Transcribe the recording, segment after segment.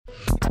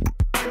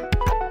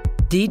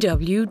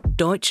DW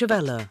Deutsche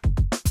Welle.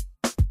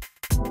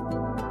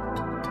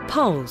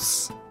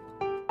 Pulse.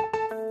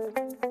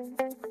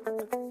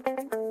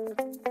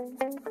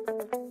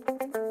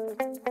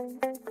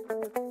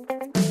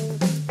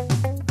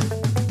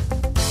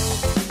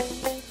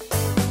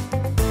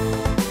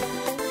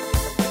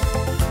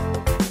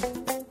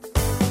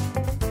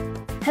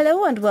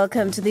 Hello and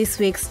welcome to this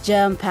week's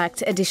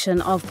jam-packed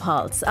edition of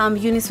Pulse. I'm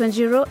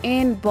Wanjiku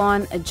in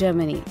Bonn,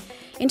 Germany.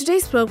 In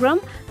today's program,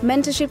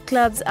 mentorship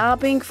clubs are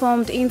being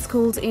formed in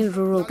schools in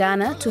rural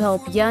Ghana to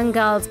help young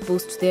girls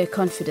boost their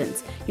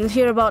confidence. You'll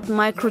hear about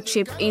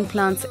microchip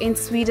implants in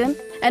Sweden,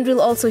 and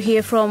we'll also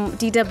hear from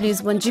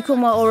DW's Wanjiku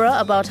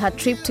Mwaura about her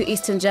trip to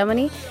Eastern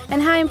Germany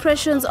and her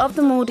impressions of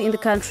the mood in the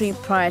country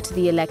prior to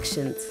the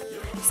elections.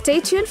 Stay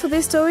tuned for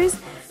these stories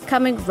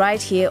coming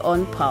right here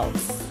on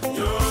Pulse.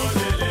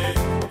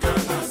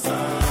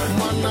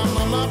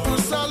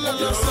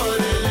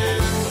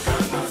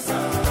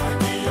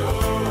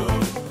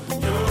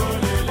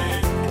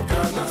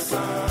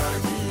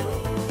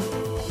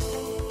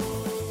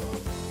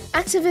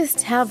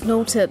 Activists have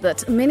noted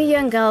that many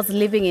young girls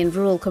living in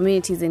rural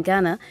communities in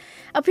Ghana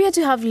appear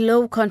to have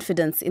low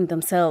confidence in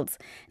themselves.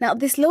 Now,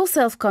 this low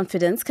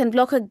self-confidence can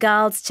block a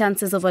girl's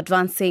chances of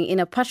advancing in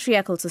a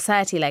patriarchal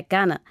society like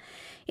Ghana.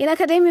 In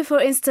academia,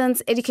 for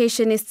instance,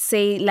 educationists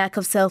say lack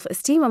of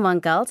self-esteem among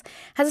girls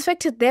has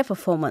affected their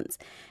performance.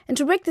 And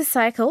to break this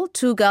cycle,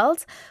 two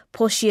girls,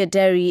 Portia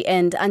Derry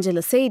and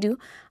Angela Seidu,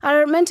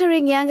 are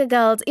mentoring younger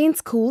girls in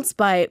schools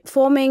by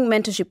forming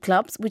mentorship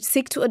clubs which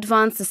seek to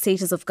advance the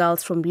status of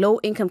girls from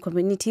low-income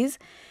communities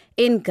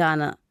in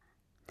Ghana.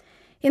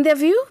 In their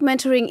view,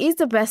 mentoring is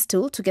the best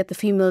tool to get the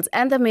females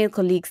and their male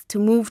colleagues to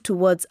move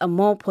towards a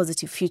more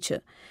positive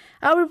future.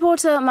 Our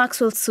reporter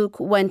Maxwell Sook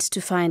went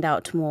to find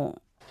out more.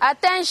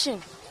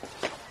 Attention!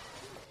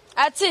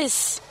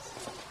 Artists!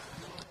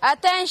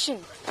 Attention!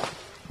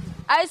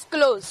 Eyes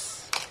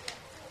closed.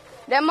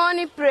 The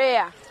morning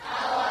prayer.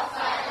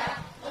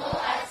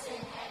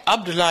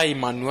 Abdullah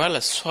Emmanuel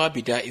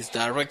Swabida is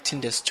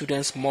directing the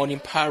students' morning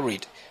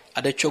parade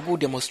at the Chogu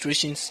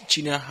Demonstrations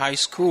Junior High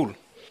School.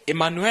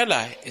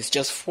 Emanuela is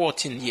just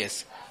 14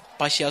 years,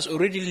 but she has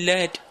already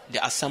led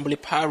the assembly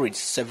parade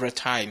several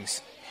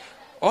times.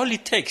 All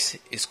it takes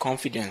is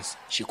confidence,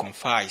 she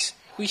confides,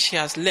 which she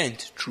has learned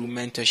through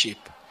mentorship.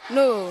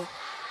 No,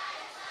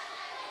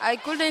 I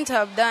couldn't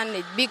have done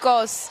it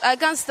because I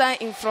can't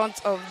stand in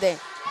front of them.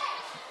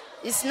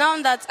 It's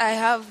now that I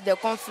have the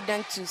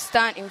confidence to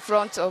stand in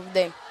front of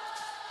them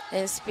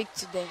and speak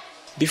to them.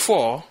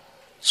 Before,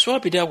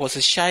 Swabida was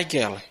a shy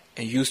girl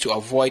and used to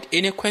avoid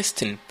any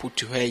question put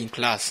to her in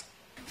class.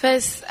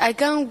 First, I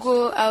can't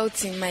go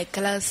out in my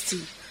class to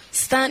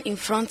stand in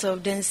front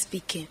of them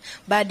speaking,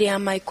 but they are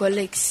my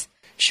colleagues.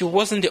 She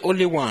wasn't the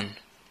only one,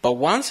 but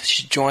once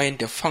she joined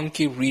the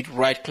Funky Read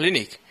Write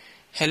Clinic,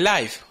 her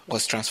life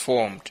was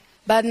transformed.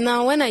 But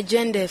now when I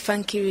joined the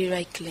Funky Read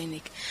Write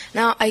Clinic,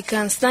 now I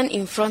can stand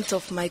in front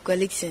of my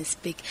colleagues and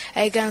speak.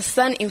 I can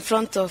stand in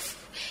front of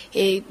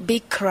a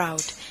big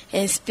crowd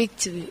and speak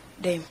to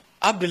them.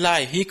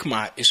 Abdullah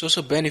Hikma is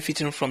also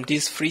benefiting from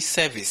this free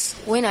service.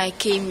 When I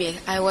came here,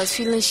 I was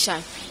feeling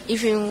shy.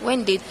 Even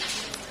when they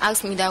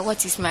asked me that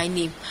what is my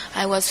name,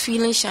 I was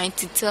feeling shy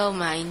to tell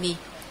my name.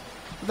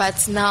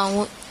 But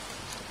now,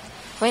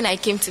 when I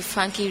came to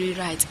Funky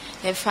Rewrite,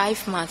 the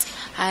 5 months,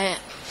 I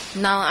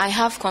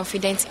have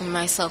confidence in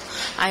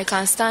myself. I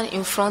can stand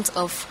in front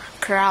of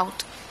crowd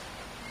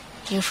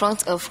to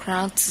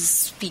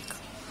speak,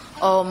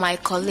 or my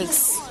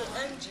colleagues.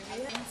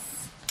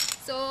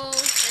 So the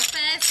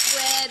first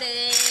word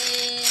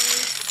is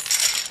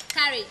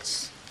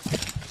courage.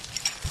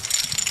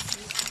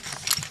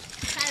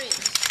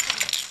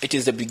 Courage. It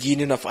is the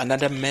beginning of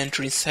another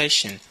mentoring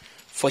session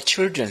for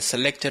children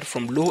selected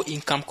from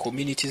low-income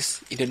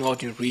communities in the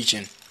northern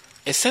region.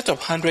 A set of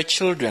 100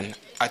 children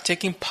are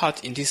taking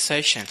part in this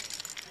session.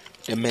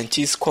 The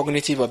mentees'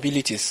 cognitive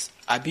abilities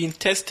are being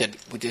tested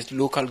with a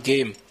local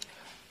game.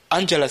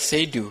 Angela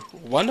Seidu,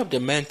 one of the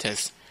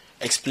mentors,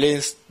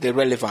 explains the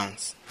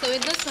relevance. So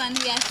with this one,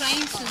 we are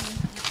trying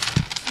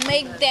to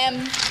make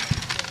them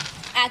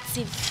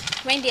active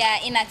when they are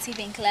inactive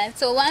in class.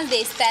 So once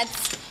they start,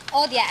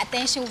 all their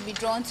attention will be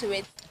drawn to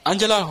it.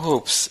 Angela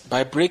hopes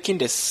by breaking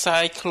the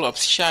cycle of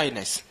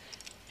shyness,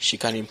 she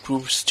can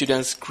improve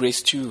students'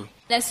 grades too.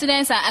 The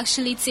students are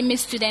actually timid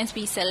students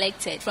we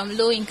selected from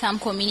low-income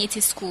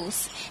community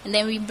schools. And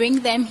then we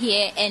bring them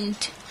here and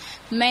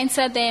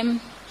mentor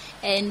them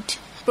and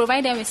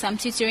provide them with some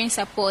tutoring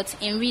support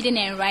in reading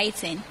and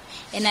writing.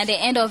 And at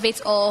the end of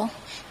it all,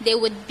 they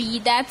would be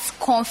that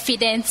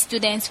confident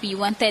students we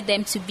wanted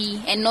them to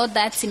be and not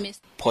that timid.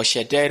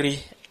 Portia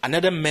Derry,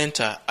 another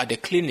mentor at the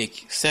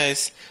clinic,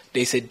 says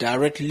there is a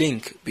direct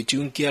link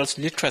between girls'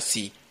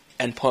 literacy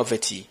and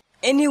poverty.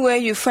 Anywhere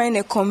you find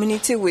a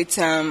community with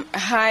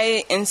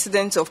high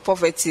incidence of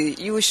poverty,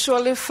 you will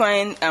surely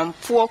find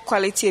poor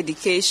quality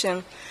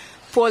education,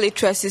 poor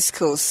literacy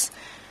skills.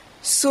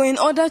 So in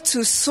order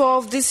to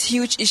solve this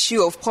huge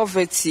issue of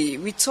poverty,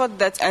 we thought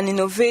that an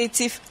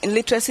innovative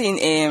literacy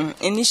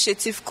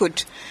initiative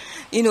could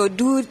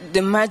do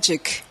the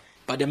magic.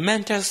 But the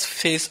mentors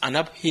face an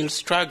uphill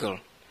struggle.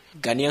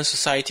 Ghanaian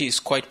society is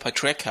quite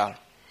patriarchal.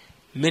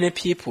 Many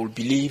people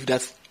believe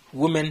that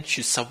women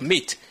should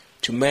submit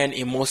to men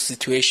in most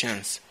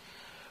situations.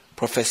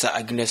 Professor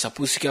Agnes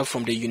Apusika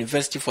from the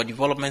University for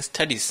Development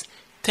Studies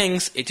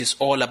thinks it is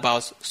all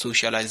about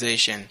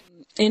socialization.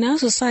 In our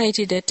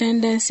society, the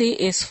tendency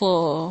is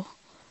for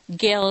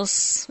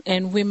girls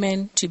and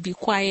women to be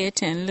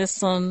quiet and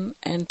listen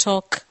and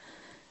talk.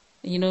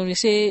 We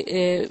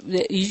say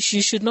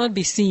you should not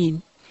be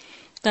seen.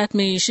 That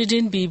means you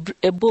shouldn't be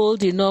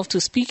bold enough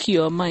to speak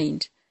your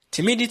mind.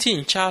 Timidity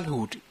in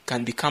childhood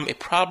can become a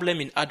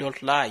problem in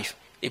adult life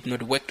if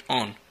not worked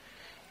on.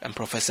 And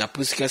Professor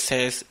Apusika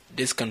says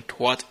this can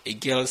thwart a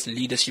girl's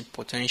leadership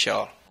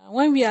potential.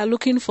 When we are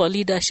looking for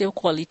leadership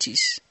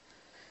qualities,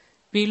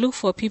 we look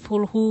for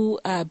people who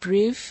are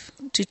brave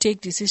to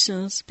take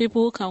decisions,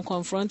 people who can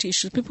confront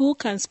issues, people who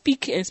can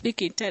speak and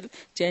speak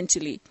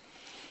intelligently.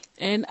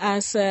 And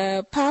as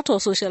a part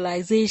of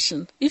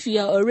socialization, if you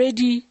are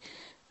already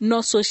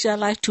not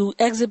socialized to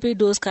exhibit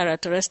those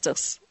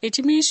characteristics,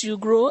 it means you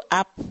grow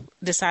up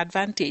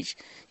disadvantaged.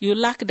 You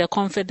lack the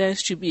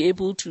confidence to be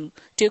able to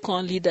take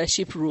on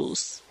leadership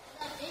roles.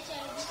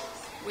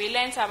 We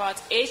learned about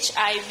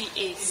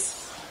HIV/AIDS.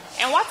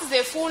 And what is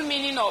the full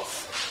meaning of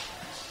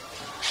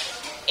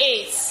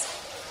AIDS?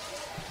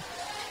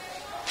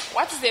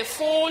 What is the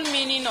full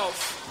meaning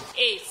of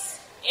AIDS?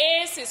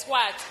 AIDS is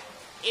what?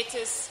 It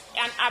is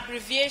an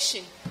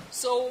abbreviation.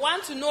 So we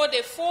want to know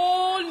the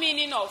full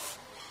meaning of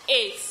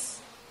AIDS.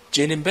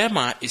 Jane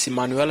Mbema is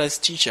Emmanuela's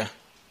teacher.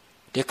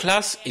 The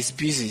class is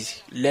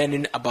busy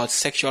learning about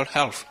sexual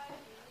health.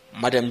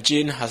 Madam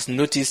Jane has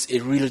noticed a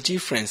real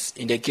difference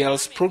in the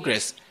girls'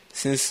 progress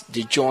since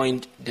they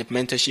joined the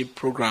mentorship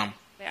program.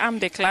 I'm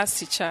the class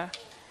teacher.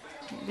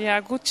 They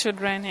are good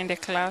children in the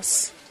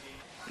class.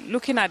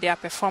 Looking at their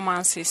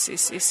performances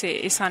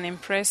is an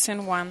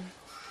impressive one.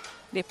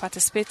 They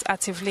participate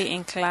actively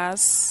in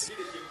class.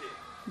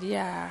 They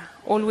are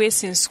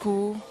always in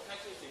school.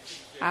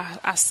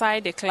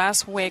 Aside the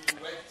class work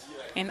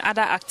and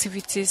other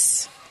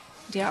activities,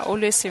 they are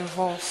always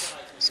involved.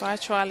 So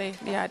actually,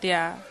 they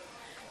are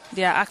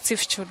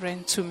active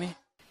children to me.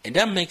 And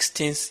that makes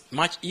things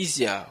much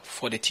easier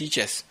for the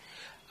teachers,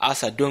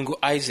 as Adongo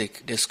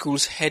Isaac, the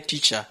school's head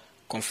teacher,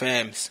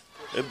 confirms.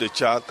 If the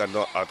child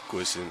cannot ask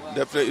questions,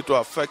 definitely it will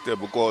affect them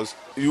because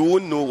you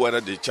won't know whether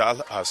the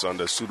child has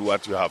understood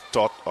what you have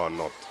taught or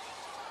not.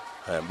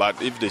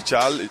 But if the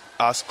child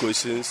asks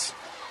questions,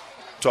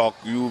 talk,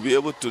 you will be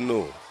able to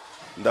know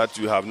that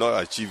you have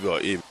not achieved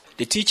your aim.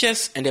 The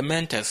teachers and the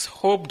mentors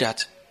hope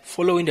that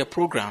following the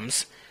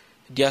programs,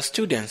 their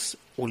students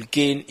will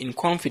gain in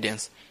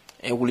confidence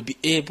and will be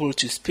able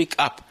to speak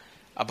up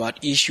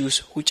about issues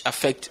which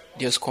affect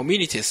their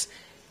communities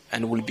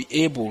and will be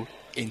able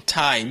in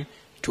time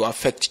to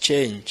affect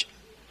change.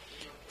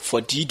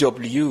 For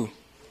DW,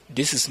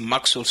 this is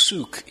Maxwell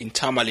Sook in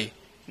Tamale,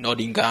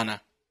 Northern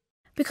Ghana.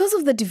 Because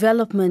of the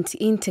development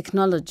in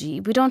technology,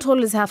 we don't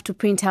always have to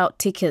print out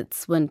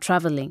tickets when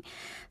traveling.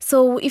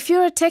 So if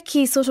you're a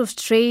techie sort of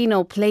train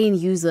or plane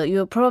user,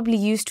 you're probably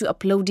used to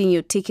uploading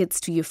your tickets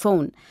to your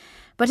phone.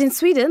 But in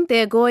Sweden,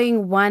 they're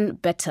going one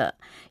better.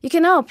 You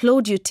can now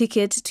upload your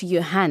ticket to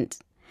your hand.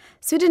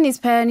 Sweden is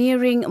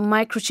pioneering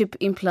microchip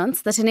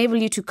implants that enable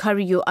you to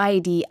carry your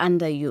ID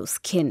under your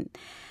skin.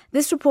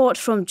 This report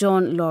from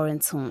John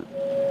Lawrenson.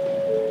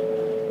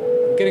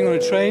 Getting on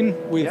a train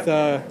with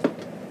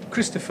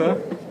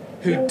Christopher,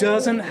 who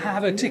doesn't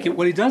have a ticket.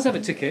 Well, he does have a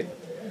ticket,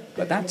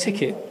 but that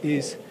ticket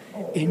is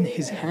in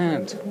his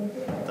hand.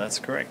 That's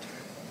correct.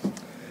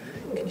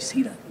 Can you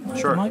see that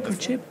Sure.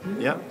 microchip?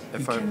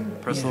 If I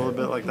press a little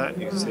bit like that,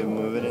 you can see it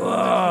moving in.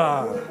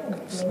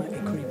 Slightly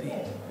creepy.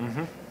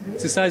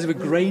 It's the size of a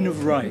grain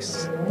of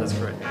rice. That's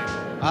correct.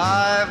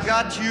 I've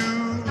got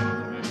you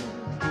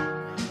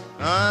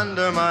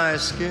under my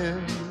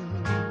skin.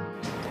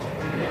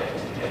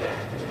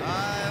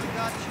 I've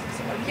got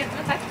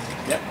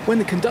you. When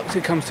the conductor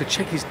comes to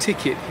check his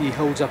ticket, he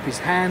holds up his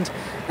hand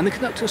and the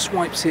conductor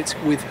swipes it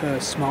with her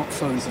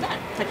smartphone.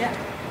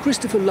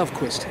 Christopher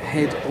Lovequist,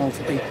 head of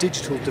a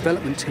digital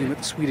development team at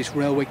the Swedish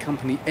railway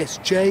company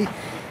SJ,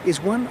 is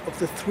one of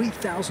the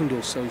 3,000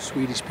 or so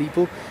Swedish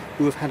people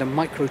who have had a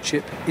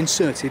microchip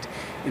inserted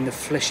in the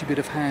fleshy bit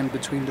of hand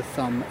between the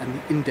thumb and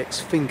the index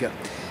finger.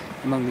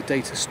 Among the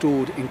data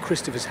stored in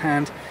Christopher's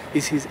hand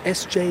is his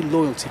SJ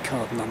loyalty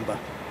card number.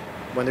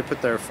 When they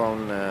put their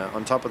phone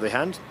on top of the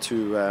hand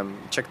to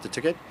check the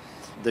ticket,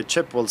 the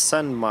chip will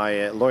send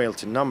my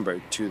loyalty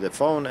number to the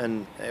phone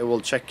and it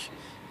will check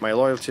my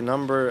loyalty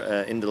number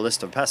in the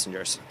list of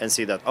passengers and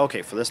see that,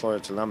 okay, for this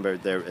loyalty number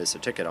there is a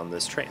ticket on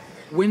this train.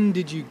 When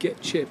did you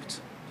get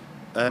chipped?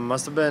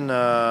 Must have been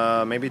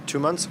maybe 2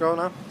 months ago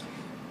now.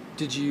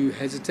 Did you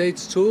hesitate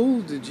at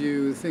all? Did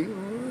you think,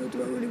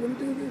 do I really want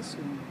to do this?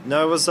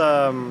 No, it was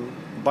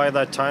by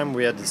that time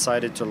we had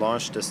decided to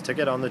launch this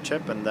ticket on the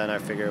chip, and then I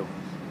figured,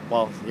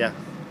 well, yeah,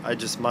 I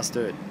just must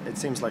do it. It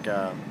seems like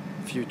a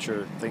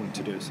future thing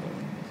to do. So,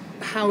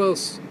 how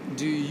else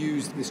do you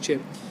use this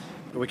chip?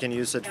 We can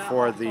use it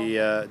for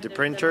the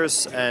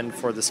printers and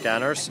for the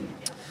scanners.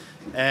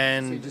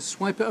 And so you just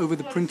swipe it over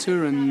the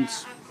printer and...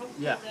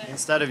 Yeah,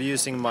 instead of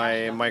using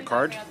my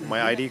card,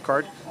 my ID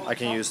card, I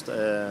can use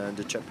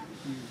the chip.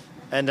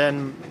 And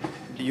then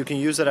you can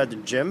use it at the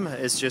gym.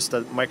 It's just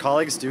that my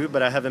colleagues do,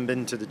 but I haven't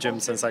been to the gym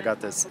since I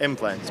got this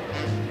implant.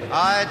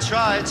 I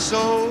tried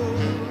so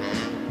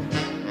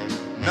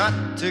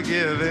not to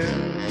give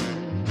in.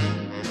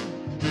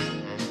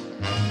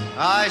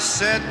 I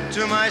said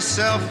to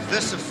myself,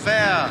 this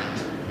affair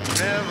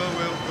never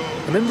will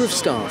go. A member of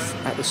staff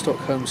at the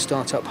Stockholm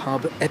startup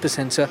hub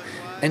Epicenter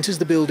enters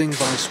the building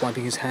by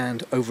swiping his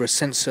hand over a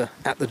sensor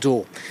at the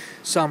door.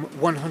 Some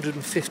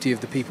 150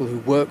 of the people who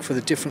work for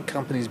the different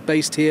companies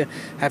based here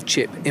have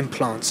chip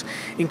implants,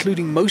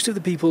 including most of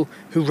the people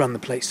who run the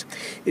place.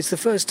 It's the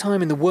first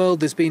time in the world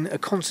there's been a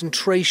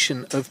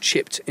concentration of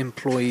chipped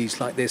employees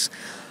like this.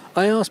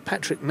 I asked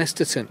Patrick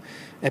Mesterton,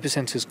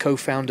 Epicenter's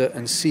co-founder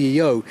and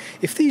CEO,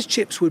 if these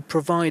chips would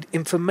provide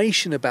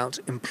information about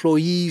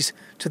employees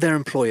to their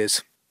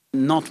employers.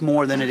 Not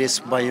more than it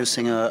is by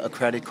using a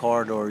credit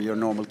card or your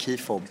normal key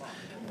fob.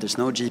 There's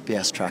no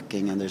GPS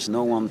tracking and there's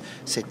no one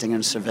sitting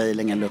and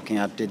surveilling and looking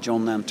at, did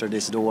John enter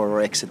this door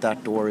or exit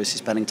that door? Is he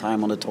spending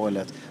time on the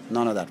toilet?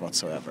 None of that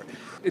whatsoever.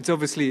 It's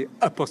obviously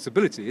a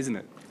possibility, isn't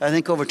it? I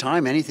think over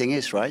time anything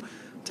is, right?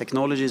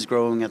 Technology is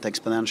growing at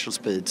exponential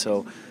speed,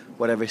 so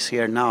whatever's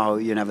here now,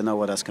 you never know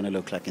what that's going to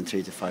look like in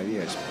 3 to 5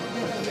 years.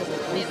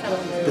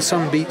 The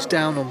sun beats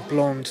down on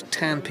blonde,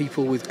 tan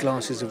people with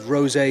glasses of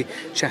rosé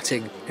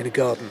chatting in a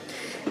garden.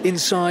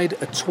 Inside,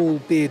 a tall,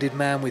 bearded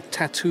man with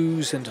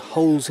tattoos and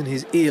holes in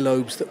his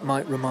earlobes that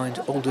might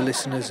remind older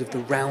listeners of the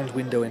round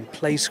window in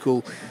Play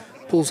School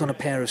pulls on a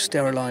pair of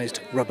sterilised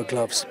rubber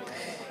gloves.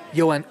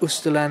 Johan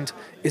Osterland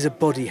is a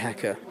body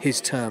hacker,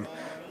 his term.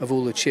 Of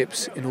all the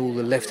chips in all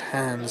the left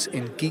hands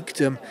in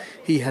geekdom,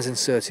 he has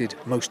inserted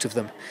most of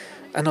them.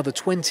 Another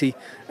 20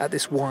 at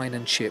this wine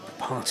and chip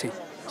party.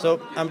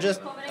 So I'm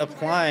just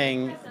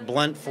applying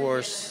blunt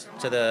force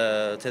to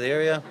the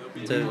area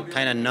to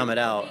kind of numb it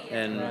out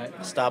and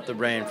stop the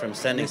brain from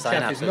sending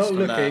synapses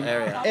from that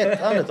area.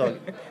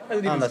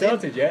 Hasn't even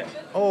started yet.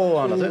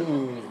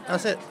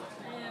 That's it.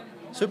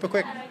 Super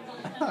quick.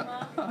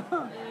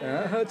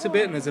 It hurts a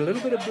bit and there's a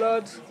little bit of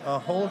blood. A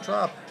whole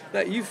drop.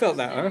 You felt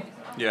that, huh?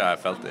 Yeah, I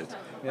felt it.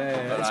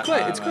 Yeah.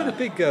 It's quite a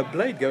big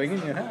blade going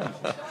in your hand.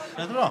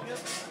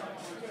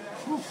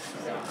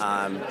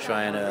 I'm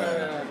trying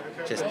to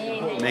just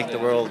make the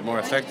world more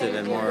effective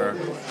and more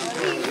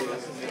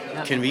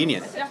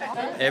convenient.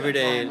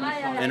 Everyday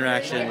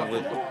interaction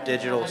with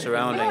digital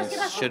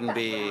surroundings shouldn't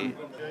be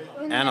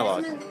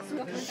analog,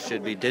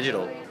 should be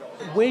digital.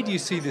 Where do you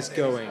see this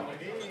going?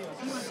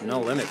 No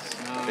limits,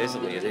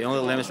 basically. The only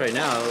limits right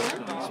now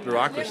is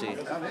bureaucracy.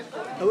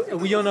 Are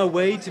we on our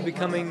way to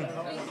becoming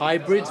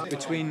hybrids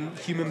between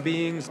human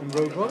beings and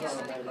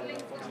robots?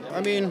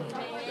 I mean,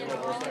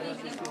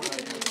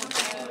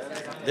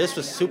 this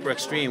was super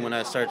extreme when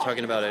I started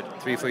talking about it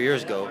 3-4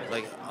 years ago.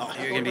 Like, oh,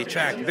 you're going to be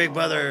tracked, Big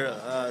Brother,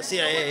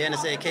 CIA,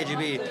 NSA,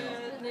 KGB.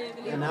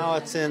 And now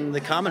it's in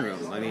the common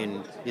room. I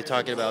mean, you're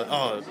talking about,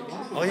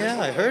 oh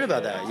yeah, I heard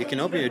about that. You can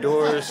open your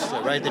doors,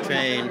 ride the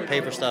train, pay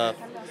for stuff.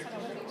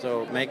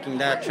 So making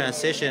that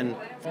transition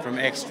from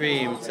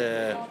extreme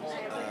to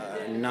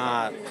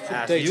not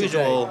as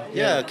usual,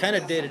 kind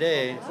of day to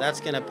day, that's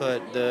going to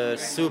put the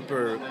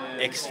super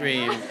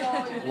extreme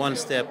one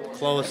step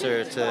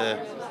closer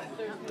to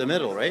the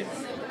middle, right?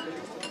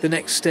 The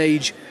next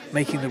stage,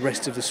 making the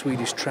rest of the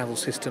Swedish travel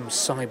system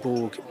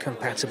cyborg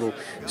compatible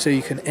so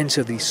you can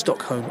enter the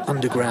Stockholm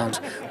underground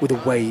with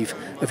a wave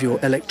of your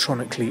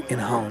electronically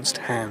enhanced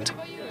hand.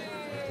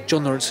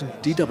 John Lawrenson,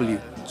 DW,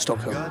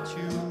 Stockholm.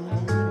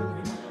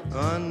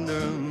 Under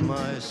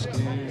my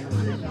skin.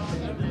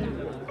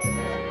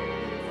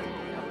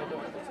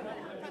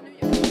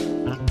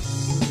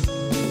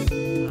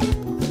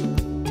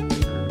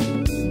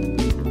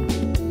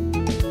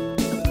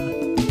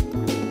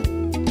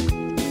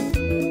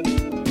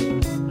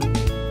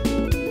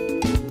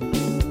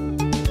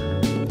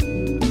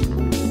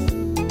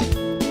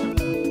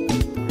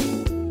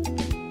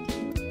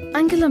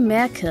 Angela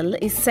Merkel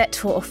is set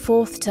for a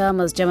fourth term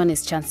as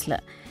Germany's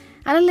Chancellor.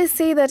 Analysts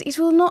say that it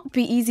will not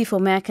be easy for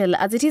Merkel,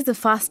 as it is the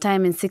first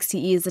time in 60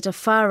 years that a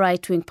far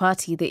right-wing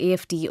party, the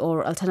AfD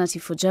or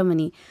Alternative for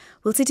Germany,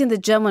 will sit in the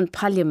German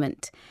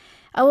parliament.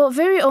 Our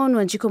very own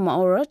Wanjiku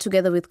Mwaura,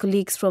 together with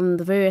colleagues from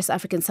the various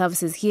African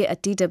services here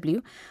at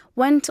DW,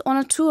 went on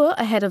a tour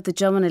ahead of the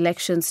German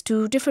elections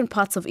to different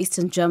parts of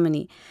eastern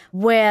Germany,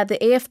 where the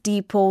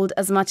AfD polled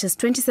as much as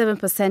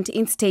 27%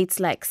 in states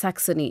like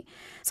Saxony.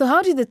 So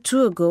how did the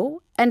tour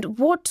go? And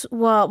what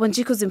were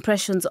Wanjiku's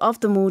impressions of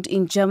the mood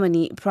in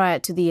Germany prior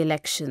to the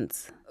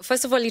elections?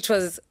 First of all, it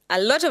was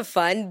a lot of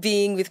fun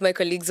being with my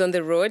colleagues on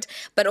the road,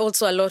 but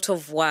also a lot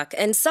of work.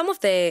 And some of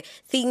the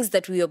things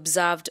that we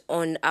observed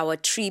on our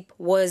trip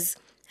was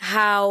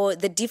how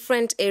the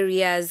different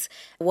areas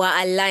were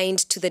aligned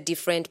to the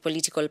different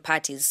political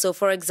parties. So,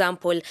 for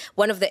example,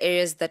 one of the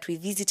areas that we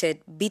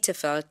visited,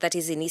 Bitterfeld, that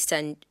is in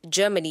eastern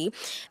Germany,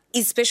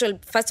 is special,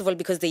 first of all,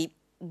 because they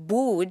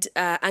booed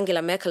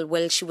Angela Merkel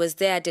while she was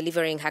there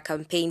delivering her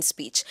campaign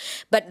speech.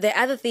 But the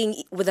other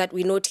thing that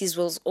we noticed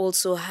was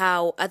also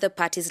how other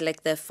parties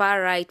like the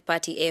far-right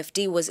party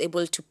AfD was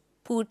able to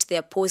put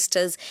their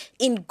posters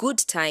in good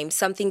time,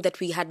 something that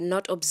we had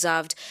not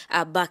observed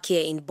back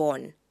here in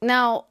Bonn.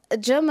 Now,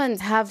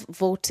 Germans have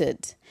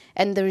voted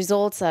and the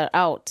results are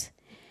out.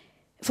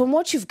 From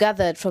what you've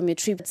gathered from your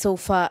trip so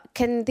far,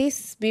 can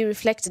this be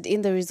reflected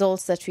in the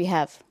results that we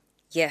have?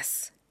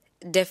 Yes,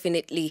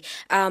 definitely.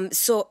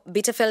 So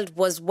Bitterfeld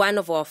was one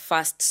of our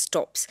first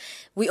stops.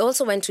 We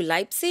also went to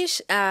Leipzig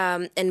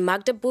and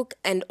Magdeburg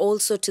and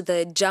also to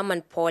the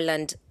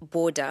German-Poland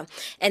border.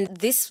 And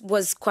this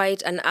was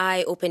quite an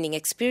eye-opening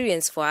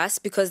experience for us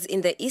because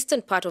in the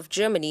eastern part of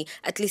Germany,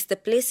 at least the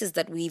places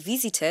that we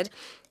visited,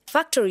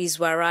 factories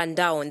were run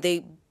down.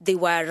 They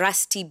were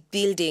rusty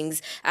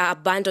buildings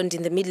abandoned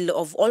in the middle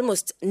of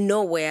almost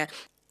nowhere.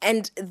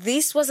 And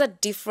this was a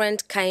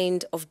different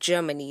kind of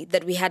Germany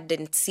that we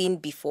hadn't seen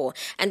before.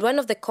 And one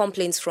of the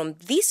complaints from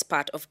this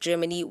part of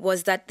Germany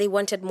was that they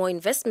wanted more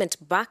investment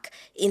back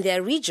in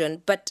their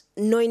region, but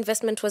no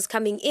investment was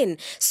coming in.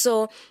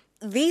 So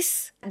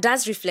this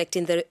does reflect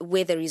in the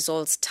way the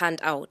results turned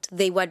out.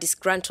 They were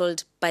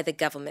disgruntled by the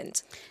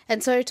government.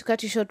 And sorry to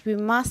cut you short, we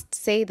must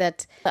say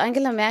that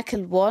Angela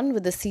Merkel won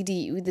with the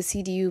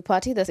CDU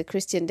party, that's the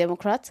Christian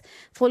Democrats,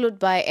 followed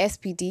by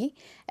SPD,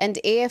 and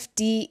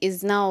AfD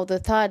is now the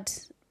third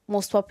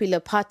most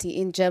popular party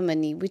in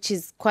Germany, which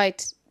is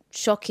quite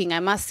shocking, I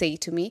must say,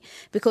 to me,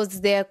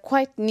 because they're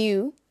quite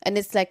new and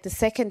it's like the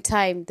second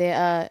time they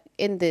are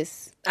in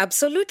this.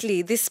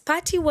 Absolutely. This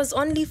party was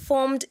only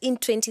formed in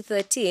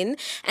 2013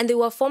 and they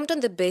were formed on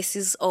the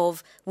basis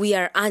of we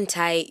are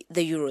anti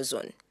the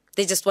Eurozone.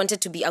 They just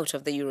wanted to be out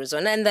of the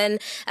Eurozone. And then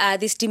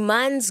these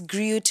demands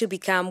grew to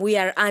become, we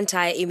are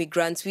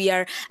anti-immigrants, we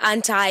are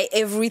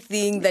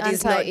anti-everything that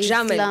is not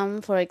German.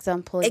 Islam, for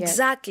example.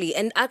 Exactly. Yeah.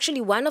 And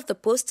actually one of the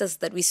posters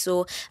that we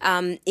saw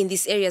in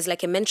these areas,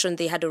 like I mentioned,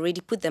 they had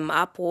already put them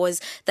up, was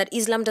that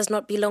Islam does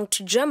not belong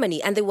to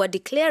Germany. And they were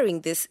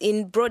declaring this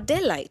in broad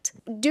daylight.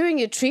 During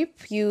your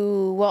trip,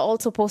 you were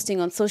also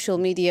posting on social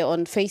media,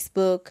 on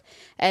Facebook,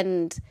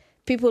 and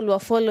people were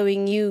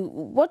following you.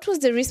 What was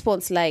the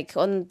response like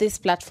on this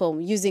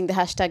platform using the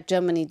hashtag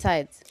Germany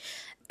Tides?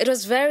 It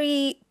was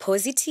very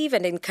positive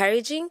and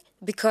encouraging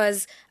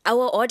because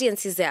our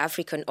audience is the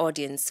African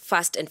audience,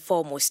 first and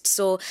foremost.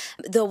 So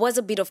there was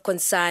a bit of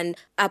concern.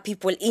 Are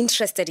people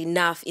interested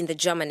enough in the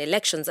German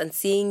elections? And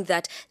seeing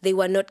that they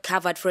were not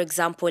covered, for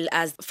example,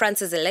 as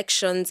France's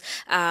elections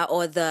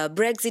or the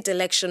Brexit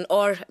election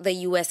or the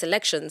US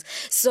elections.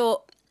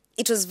 So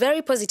it was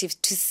very positive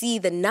to see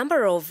the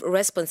number of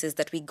responses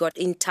that we got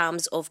in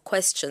terms of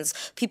questions.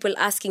 People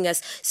asking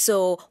us,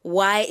 so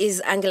why is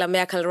Angela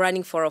Merkel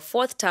running for a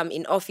fourth term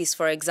in office,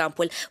 for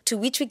example, to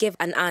which we gave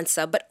an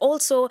answer. But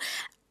also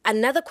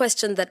another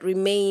question that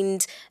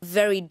remained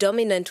very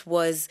dominant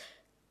was,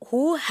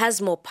 who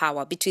has more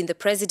power between the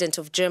president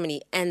of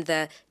Germany and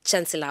the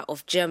chancellor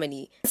of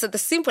Germany? So the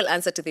simple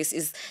answer to this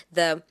is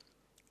the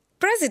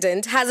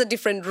president has a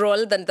different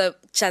role than the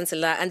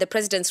chancellor, and the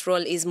president's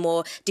role is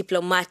more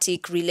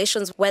diplomatic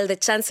relations, while the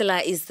chancellor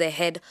is the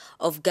head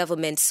of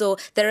government. So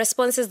the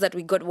responses that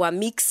we got were a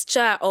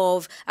mixture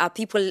of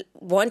people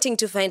wanting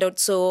to find out,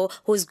 so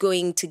who's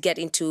going to get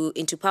into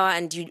power,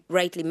 and you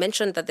rightly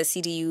mentioned that the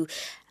CDU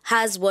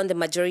has won the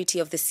majority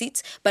of the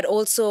seats, but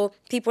also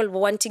people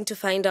wanting to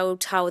find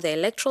out how the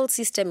electoral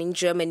system in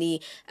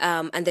Germany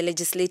and the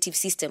legislative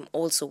system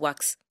also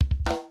works.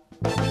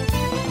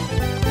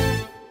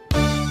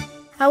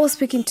 I was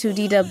speaking to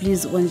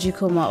DW's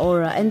Wanjiku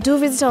Mwaura, and do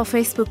visit our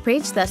Facebook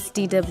page, that's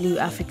DW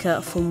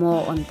Africa, for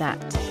more on that.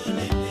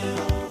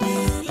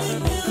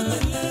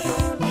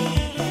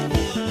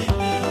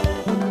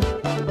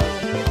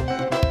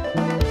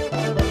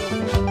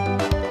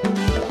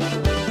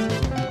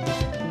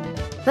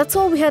 That's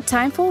all we had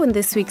time for in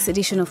this week's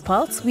edition of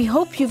Pulse. We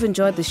hope you've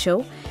enjoyed the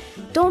show.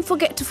 Don't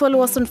forget to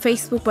follow us on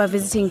Facebook by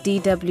visiting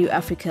DW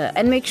Africa,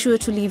 and make sure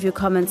to leave your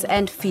comments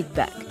and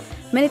feedback.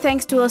 Many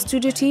thanks to our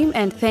studio team,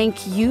 and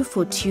thank you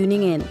for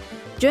tuning in.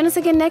 Join us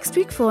again next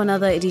week for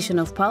another edition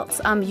of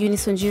Pulse. I'm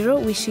Eunice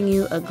Wanjiru, wishing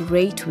you a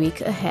great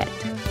week ahead.